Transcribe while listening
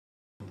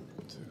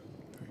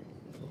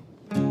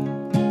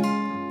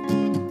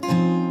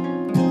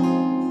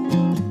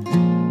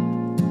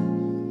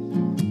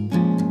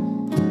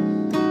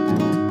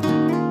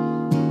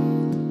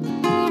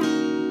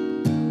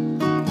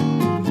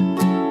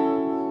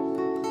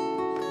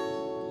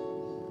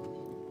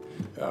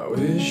I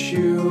wish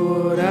you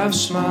would have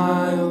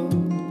smiled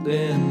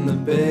in the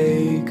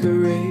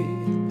bakery,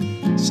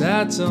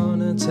 sat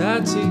on a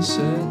tatty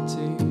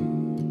settee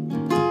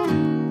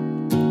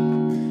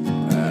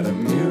at a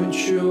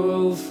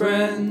mutual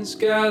friends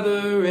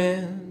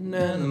gathering,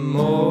 and the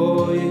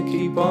more you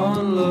keep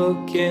on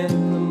looking,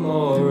 the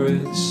more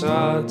it's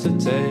hard to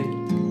take.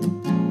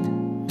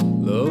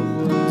 Love,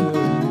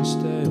 we're in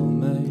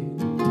stalemate,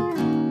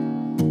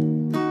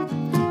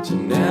 to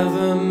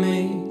never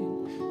meet.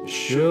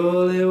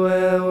 Surely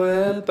where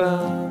we're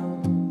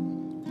bound,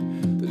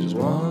 there's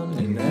one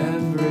in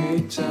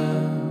every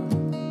town,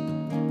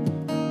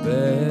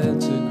 there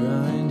to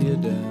grind you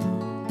down.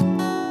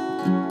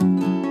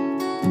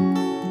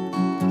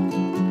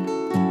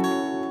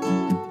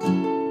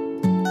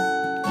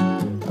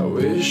 I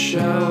wish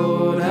I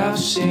would have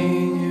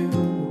seen you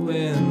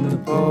in the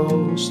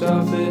post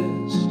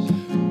office.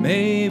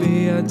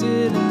 Maybe I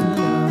didn't,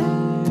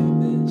 I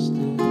missed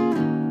it.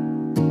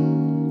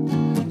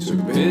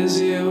 Too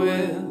busy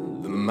with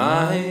the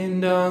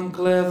mind on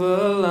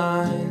clever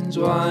lines.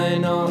 Why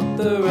not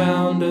the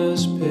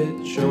rounders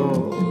pitch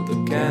or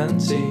the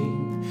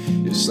canteen?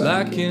 You're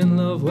slacking,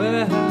 love,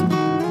 where have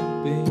you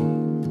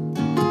been?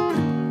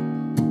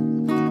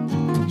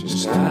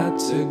 Just had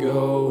to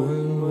go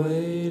and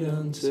wait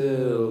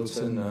until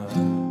tonight.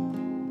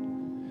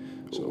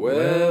 So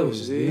where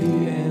was the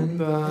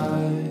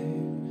invite?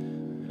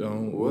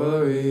 Don't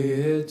worry,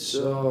 it's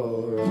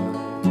alright.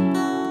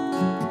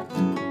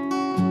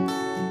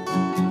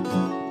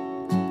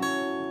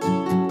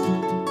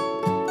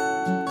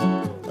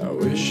 I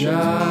wish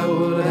I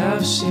would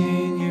have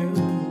seen you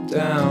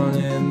down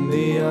in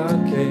the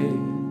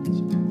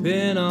arcades,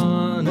 been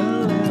on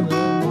a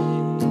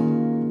lemonade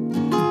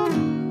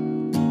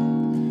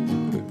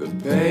with the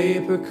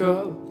paper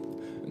cup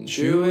and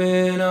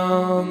chewing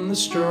on the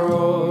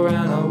straw.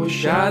 And I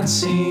wish I'd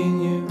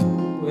seen you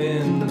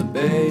in the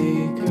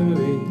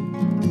bakery,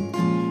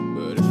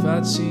 but if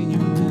I'd seen you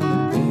in the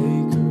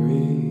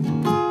bakery,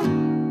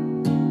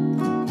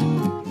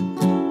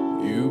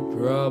 you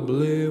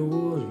probably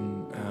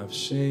wouldn't have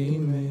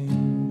seen me.